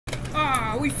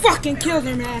We fucking killed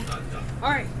her, man.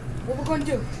 Alright, what we're gonna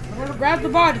do? We're gonna grab the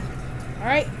body.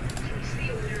 Alright?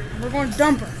 We're gonna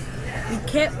dump her. We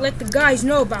can't let the guys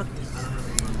know about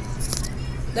this.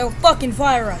 They'll fucking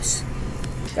fire us.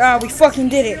 We fucking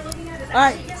did it.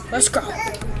 Alright, let's go.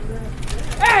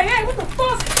 Hey, what the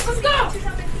fuck? Let's go!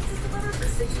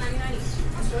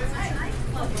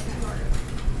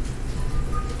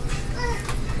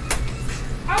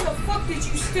 How the fuck did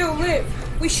you still live?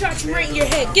 We shot you right in your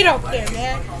head. Get up there,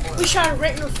 man. We shot her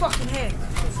right in her fucking head.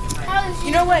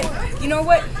 You know what? You know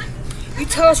what? You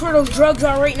tell us where those drugs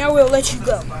are right now, we'll let you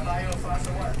go. I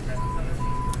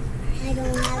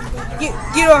don't have them.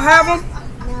 You don't have them?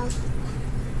 No.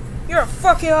 You're a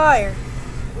fucking liar.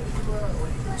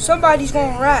 Somebody's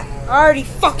gonna rat. I already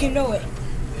fucking know it.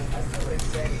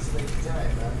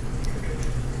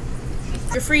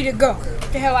 You're free to go.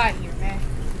 Get the hell out of here, man.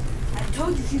 I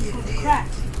told you she was gonna crack.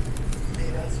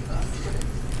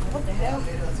 What the hell?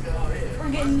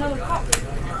 We're getting another cop.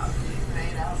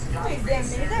 Wait a damn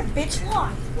minute, that bitch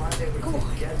lied. Come on,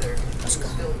 let's go.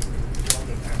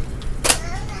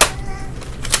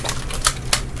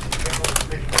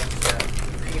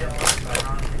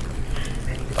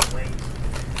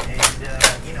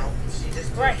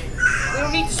 Right, we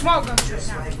don't need the small guns right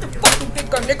now. Get the fucking big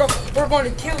gun, nigga. We're going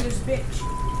to kill this bitch.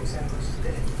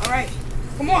 Alright,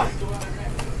 come on.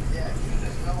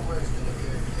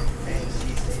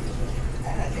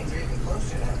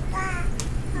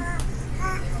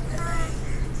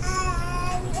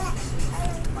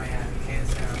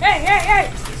 Hey!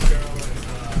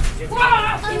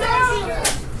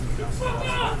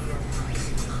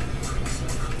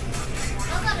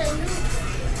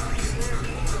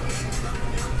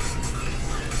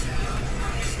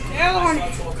 Hell on it!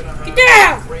 Get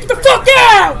down! Get the fuck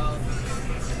down!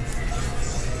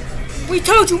 We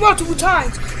told you multiple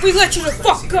times. We let you the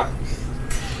fuck go.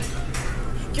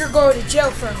 You're going to jail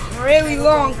for a really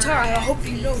long time. I hope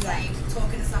you know that.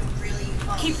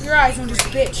 Keep your eyes on this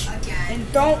bitch.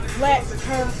 And don't let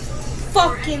her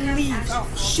fucking leave. I'll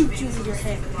shoot you in your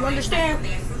head. You understand?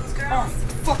 Alright,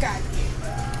 fuck out of here.